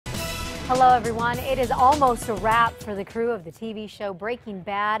Hello, everyone. It is almost a wrap for the crew of the TV show Breaking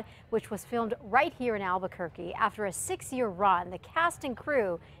Bad, which was filmed right here in Albuquerque. After a 6-year run, the cast and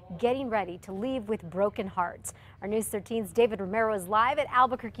crew getting ready to leave with broken hearts. Our News 13's David Romero is live at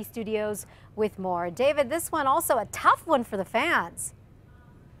Albuquerque studios with more. David, this one also a tough one for the fans.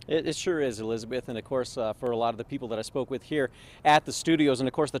 It sure is, Elizabeth, and of course for a lot of the people that I spoke with here at the studios, and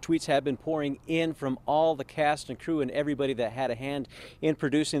of course the tweets have been pouring in from all the cast and crew and everybody that had a hand in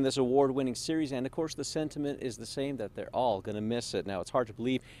producing this award-winning series, and of course the sentiment is the same, that they're all going to miss it. Now, it's hard to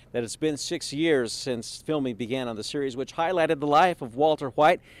believe that it's been 6 years since filming began on the series, which highlighted the life of Walter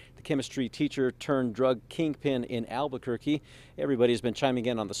White, the chemistry teacher turned drug kingpin in Albuquerque. Everybody's been chiming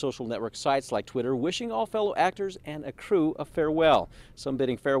in on the social network sites like Twitter, wishing all fellow actors and a crew a farewell. Some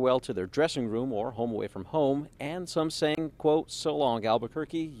bidding farewell to their dressing room or home away from home, and some saying, quote, "So long,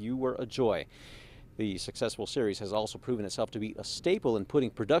 Albuquerque, you were a joy." The successful series has also proven itself to be a staple in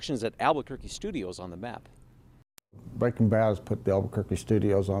putting productions at Albuquerque studios on the map. Breaking Bad has put the Albuquerque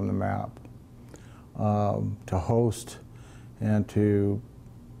studios on the map. To host and to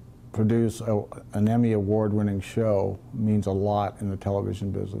produce an Emmy award-winning show means a lot in the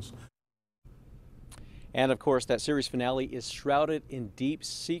television business. And of course, that series finale is shrouded in deep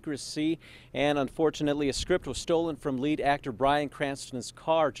secrecy, and unfortunately a script was stolen from lead actor Bryan Cranston's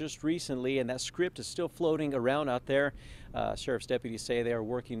car just recently, and that script is still floating around out there. Sheriff's deputies say they are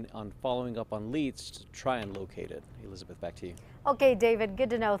working on following up on leads to try and locate it. Elizabeth, back to you. Okay, David, good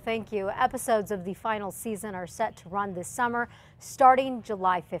to know. Thank you. Episodes of the final season are set to run this summer, starting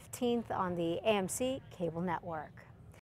July 15th on the AMC cable network.